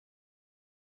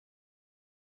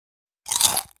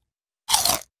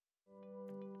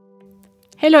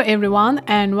Hello everyone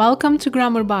and welcome to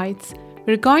Grammar Bites.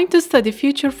 We're going to study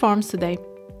future forms today.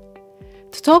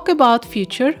 To talk about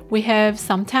future, we have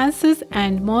some tenses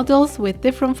and modals with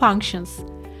different functions.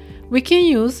 We can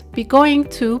use be going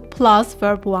to plus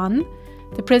verb 1,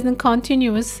 the present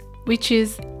continuous, which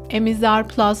is emizar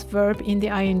plus verb in the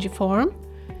ing form,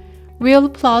 will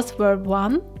plus verb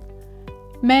 1,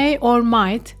 may or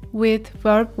might with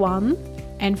verb 1,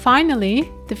 and finally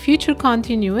the future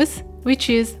continuous, which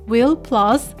is will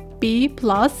plus be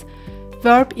plus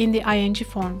verb in the ing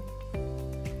form.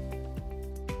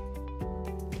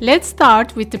 Let's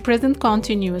start with the present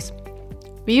continuous.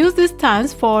 We use this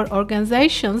tense for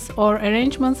organizations or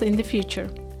arrangements in the future.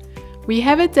 We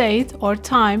have a date or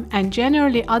time and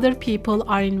generally other people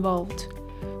are involved.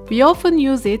 We often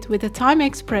use it with a time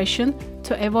expression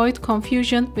to avoid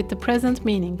confusion with the present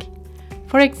meaning.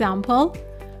 For example,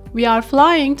 we are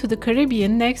flying to the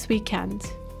Caribbean next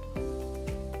weekend.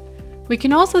 We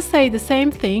can also say the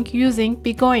same thing using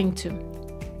be going to.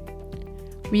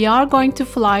 We are going to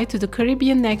fly to the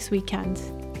Caribbean next weekend.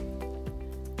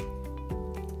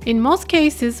 In most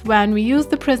cases, when we use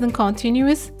the present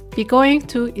continuous, be going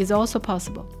to is also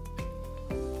possible.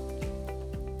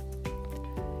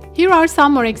 Here are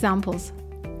some more examples.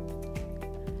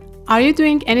 Are you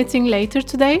doing anything later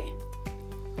today?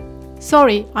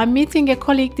 Sorry, I'm meeting a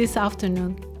colleague this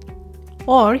afternoon.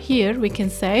 Or here we can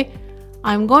say,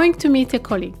 I'm going to meet a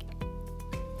colleague.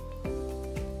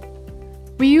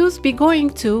 We use be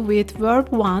going to with verb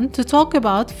 1 to talk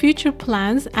about future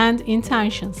plans and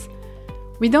intentions.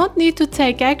 We don't need to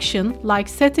take action like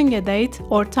setting a date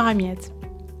or time yet.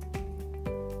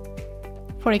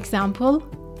 For example,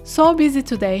 so busy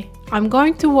today, I'm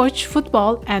going to watch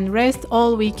football and rest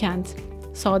all weekend.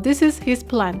 So this is his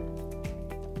plan.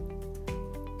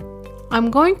 I'm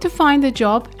going to find a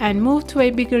job and move to a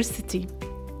bigger city.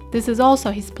 This is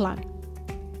also his plan.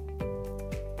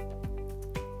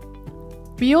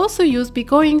 We also use be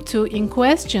going to in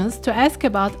questions to ask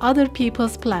about other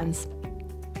people's plans.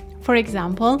 For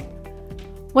example,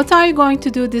 what are you going to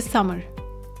do this summer?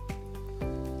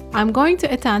 I'm going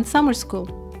to attend summer school.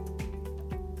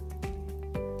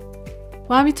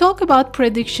 When we talk about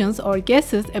predictions or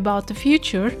guesses about the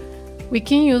future, we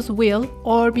can use will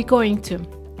or be going to.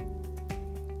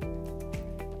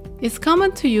 It's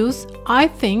common to use I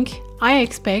think, I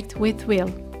expect with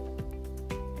will.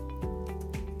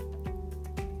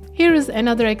 Here is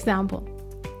another example.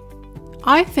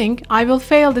 I think I will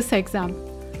fail this exam.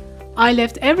 I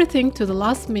left everything to the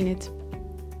last minute.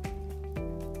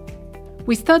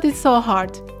 We studied so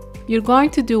hard. You're going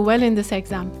to do well in this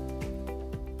exam.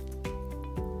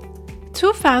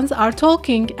 Two fans are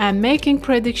talking and making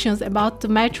predictions about the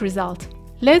match result.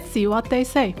 Let's see what they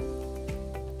say.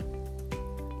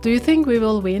 Do you think we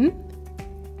will win?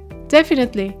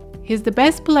 Definitely, he's the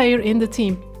best player in the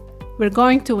team. We're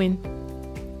going to win.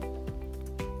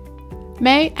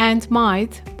 May and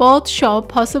might both show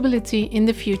possibility in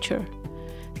the future.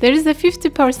 There is a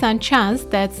 50% chance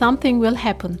that something will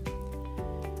happen.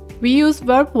 We use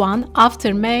verb 1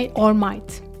 after may or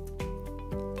might.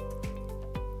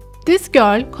 This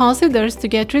girl considers to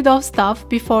get rid of stuff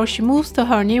before she moves to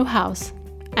her new house.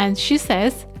 And she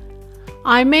says,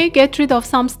 I may get rid of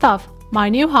some stuff. My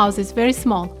new house is very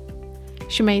small.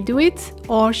 She may do it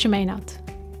or she may not.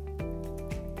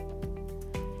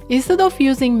 Instead of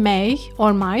using may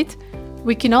or might,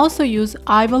 we can also use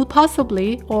I will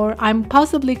possibly or I'm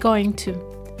possibly going to.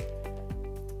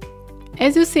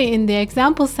 As you see in the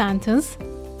example sentence,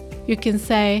 you can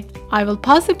say I will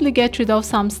possibly get rid of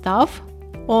some stuff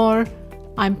or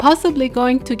I'm possibly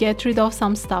going to get rid of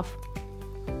some stuff.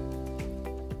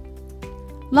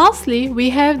 Lastly, we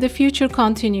have the future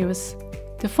continuous.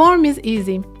 The form is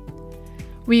easy.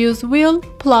 We use will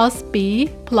plus be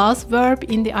plus verb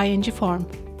in the ing form.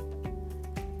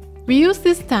 We use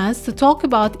this tense to talk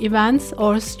about events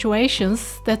or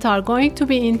situations that are going to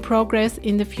be in progress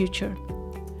in the future.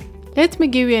 Let me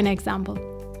give you an example.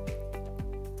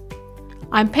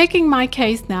 I'm packing my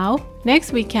case now.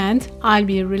 Next weekend, I'll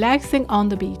be relaxing on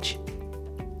the beach.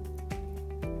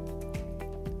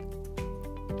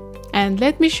 And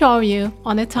let me show you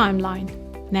on a timeline.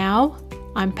 Now,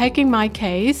 I'm packing my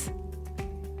case.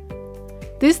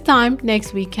 This time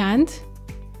next weekend,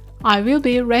 I will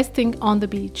be resting on the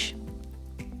beach.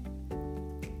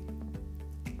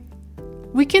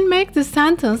 We can make the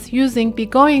sentence using be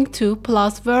going to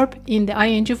plus verb in the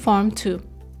ing form too.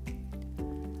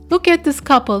 Look at this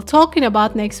couple talking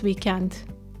about next weekend.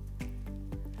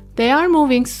 They are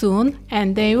moving soon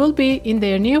and they will be in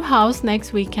their new house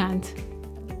next weekend.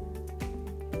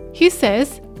 He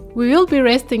says, we will be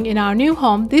resting in our new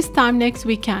home this time next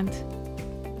weekend.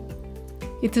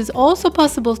 It is also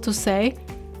possible to say,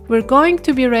 "We're going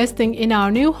to be resting in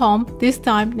our new home this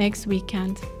time next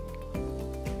weekend."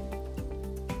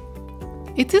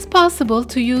 It is possible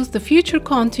to use the future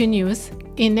continuous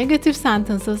in negative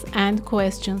sentences and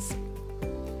questions.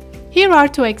 Here are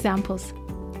two examples.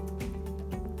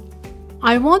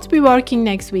 I won't be working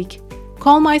next week.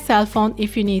 Call my cell phone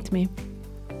if you need me.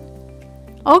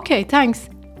 Okay, thanks.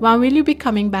 When will you be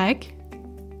coming back?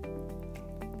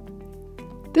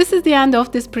 This is the end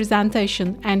of this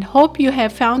presentation and hope you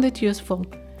have found it useful.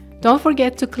 Don't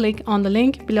forget to click on the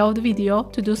link below the video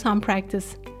to do some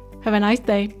practice. Have a nice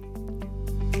day.